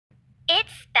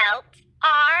It's spelt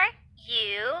R-U-B-Y.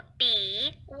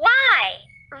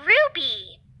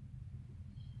 Ruby.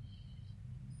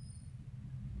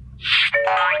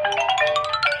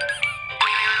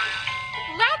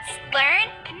 Let's learn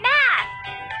math.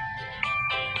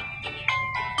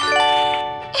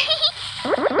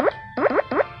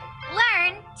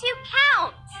 Learn to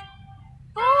count.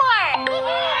 4.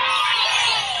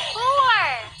 4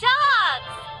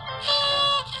 dogs.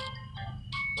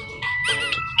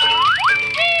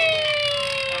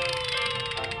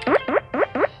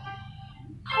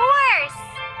 Horse.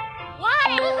 1.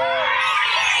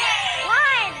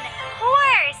 1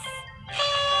 horse.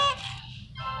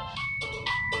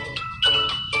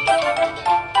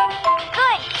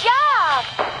 Good job.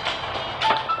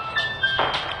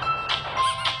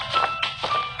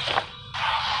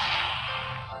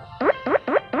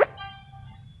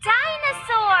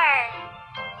 Dinosaur.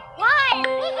 1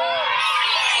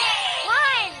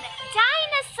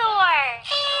 dinosaur.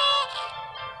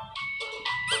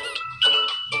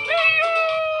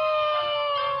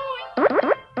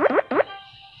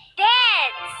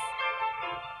 Beds.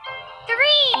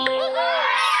 3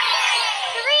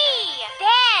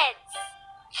 beds.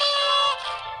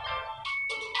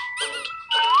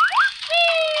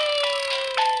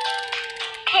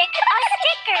 Pick a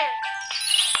sticker.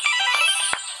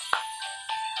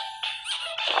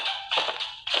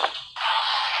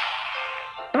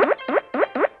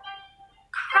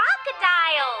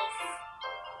 Crocodiles.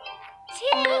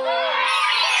 2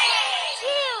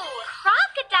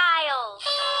 crocodiles.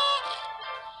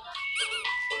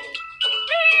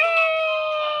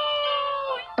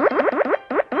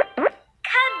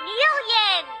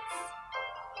 Chameleons.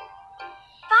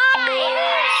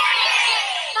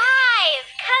 5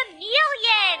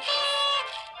 chameleons.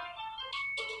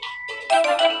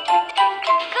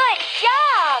 Good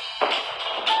job.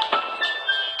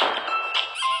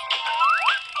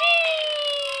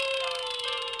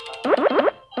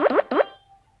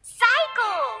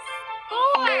 Cycles. 4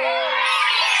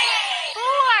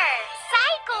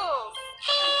 cycles.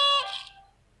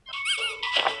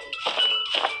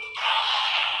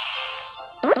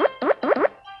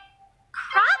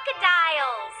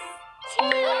 Crocodiles. 2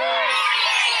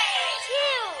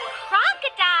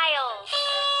 crocodiles.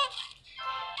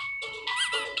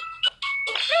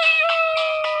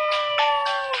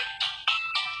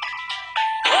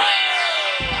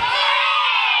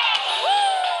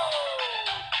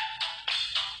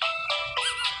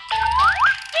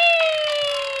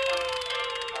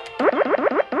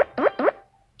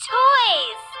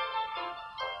 Toys.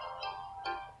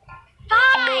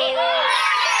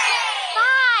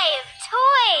 5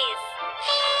 toys.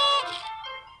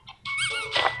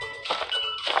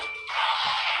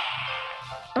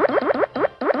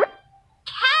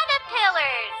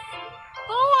 Caterpillars.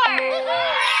 4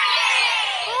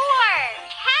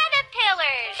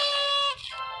 caterpillars.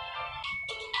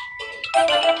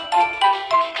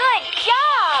 Good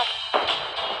job.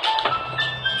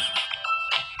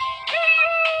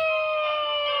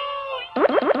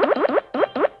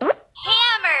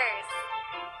 Hammers.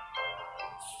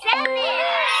 7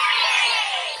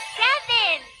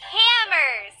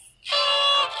 hammers.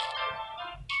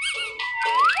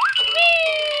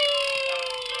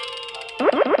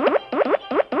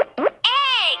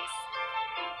 Eggs.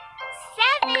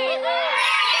 7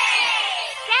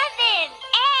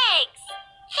 eggs.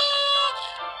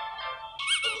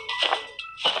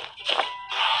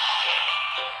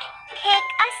 Pick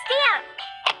a stamp.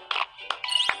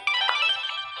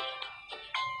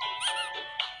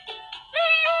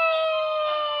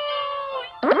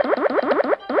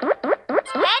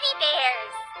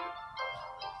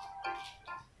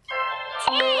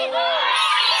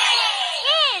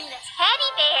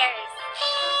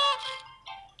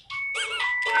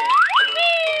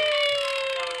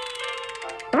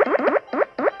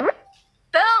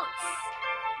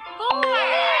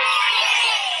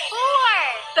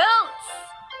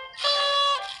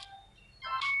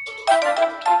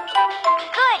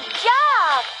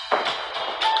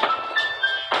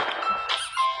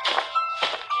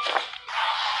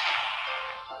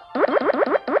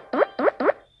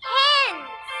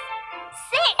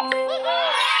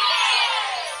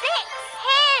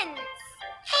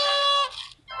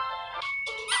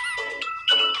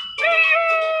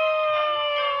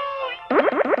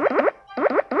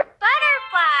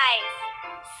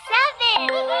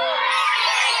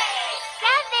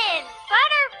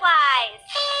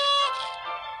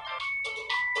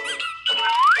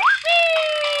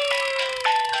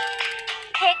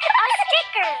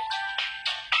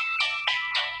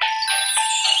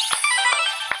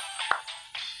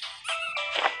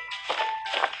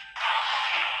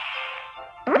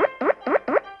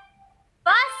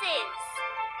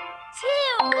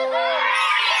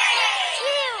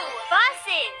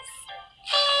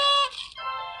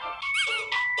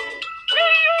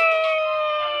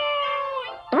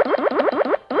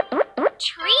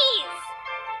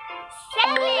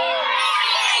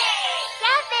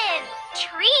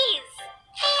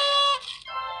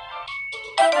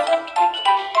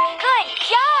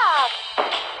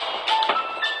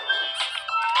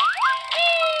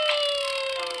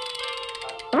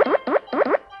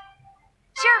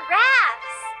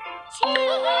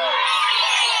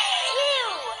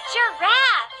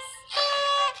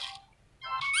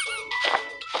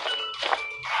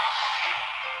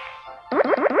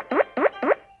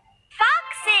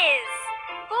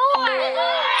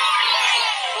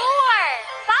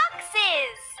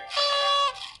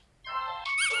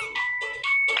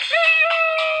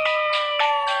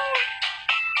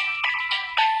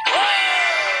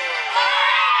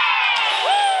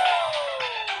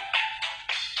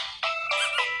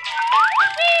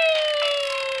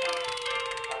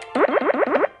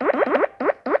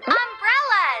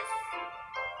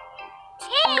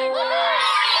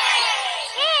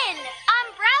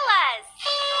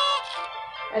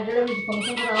 Hens.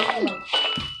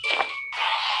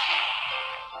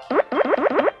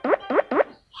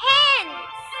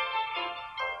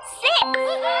 6.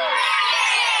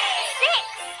 6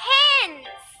 hens.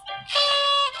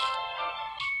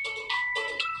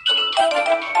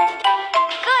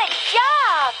 Good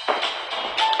job.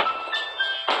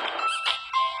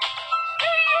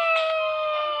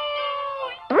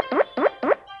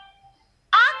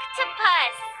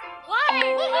 Octopus. 1.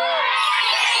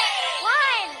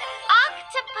 1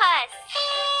 octopus.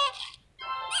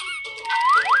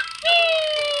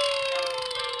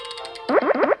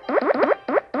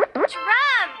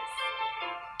 Drums.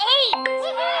 8.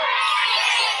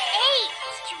 8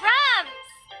 drums.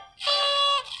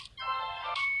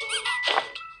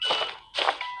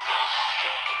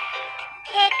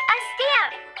 Pick a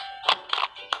stamp.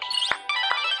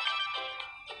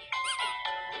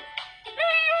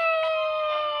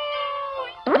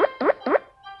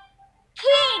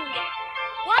 King.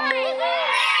 1.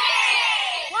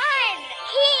 1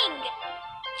 king.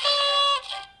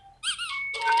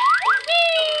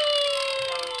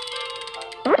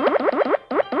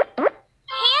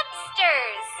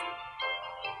 Hamsters.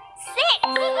 6.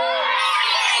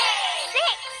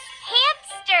 6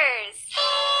 hamsters.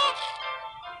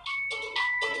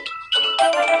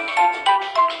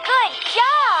 Good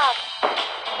job.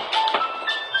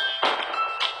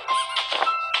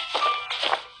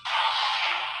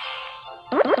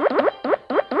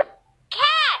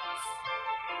 Cats.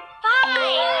 5.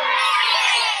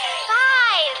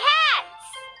 5 cats.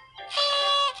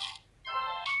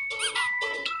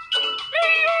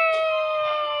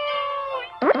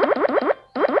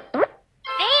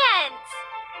 Vans.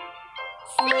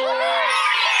 6.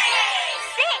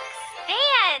 6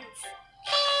 vans.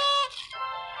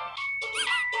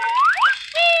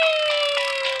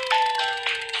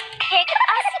 Pick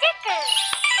a sticker.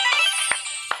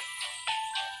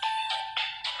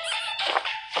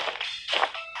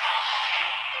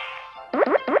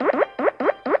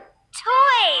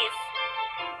 Toys.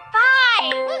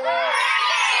 5.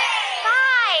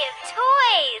 5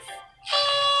 toys.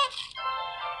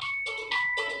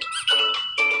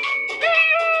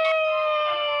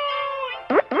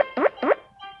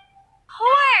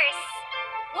 Horse.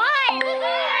 1. 1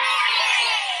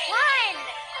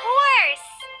 horse.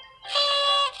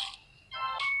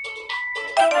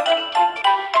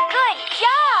 Good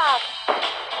job.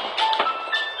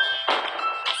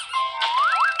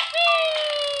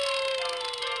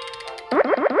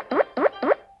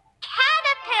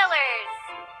 Caterpillars.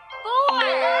 4.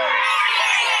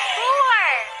 4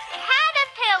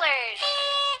 caterpillars.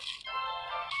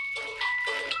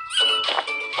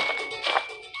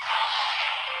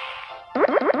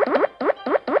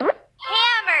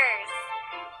 Hammers.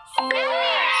 7.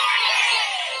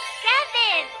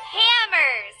 7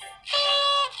 hammers.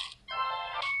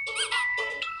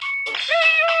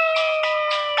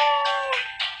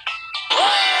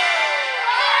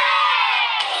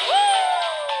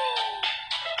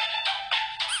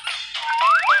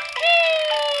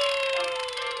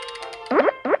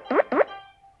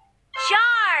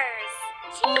 Jars.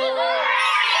 2.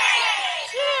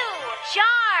 2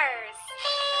 jars.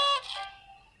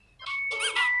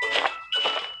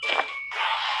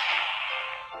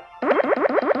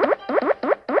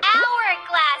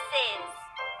 Hourglasses.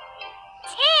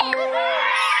 10.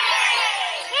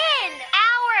 10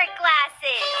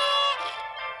 hourglasses.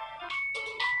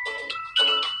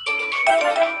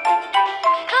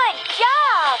 Good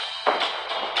job.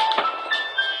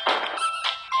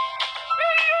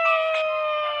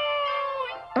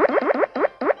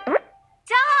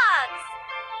 Dogs.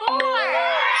 4.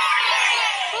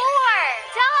 4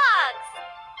 dogs.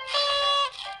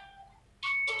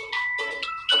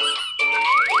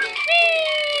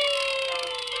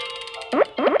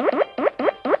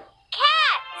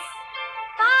 Cats.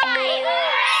 5.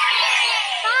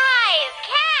 5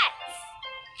 cats.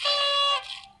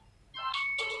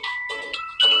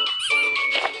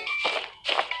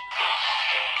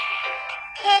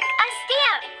 Pick a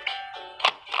stamp.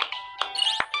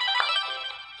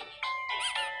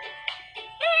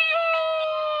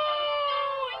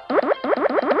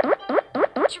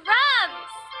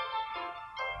 Drums.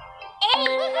 8.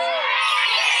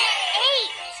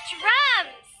 8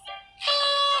 drums.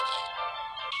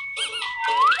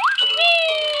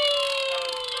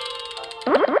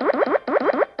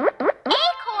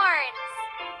 Acorns.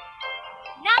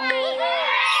 9.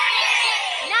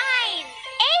 9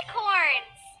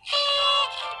 acorns.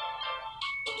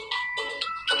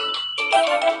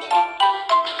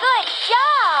 Good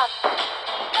job.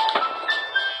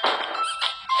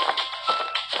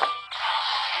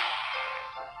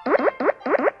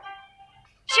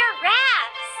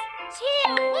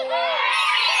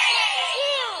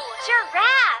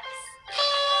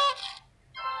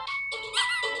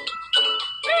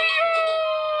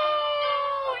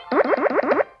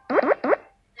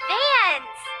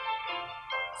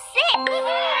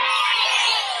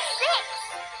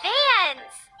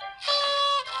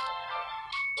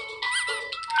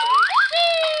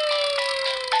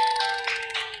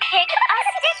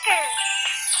 tiger.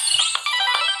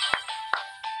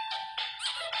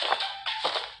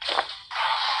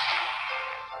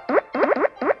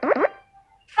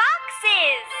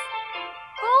 Foxes.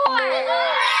 4.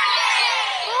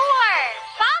 4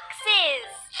 foxes.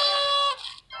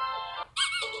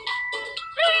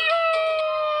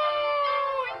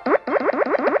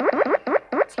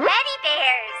 Teddy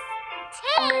bears.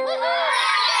 10.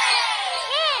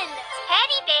 10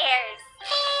 teddy bears.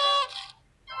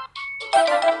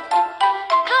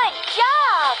 Good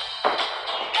job.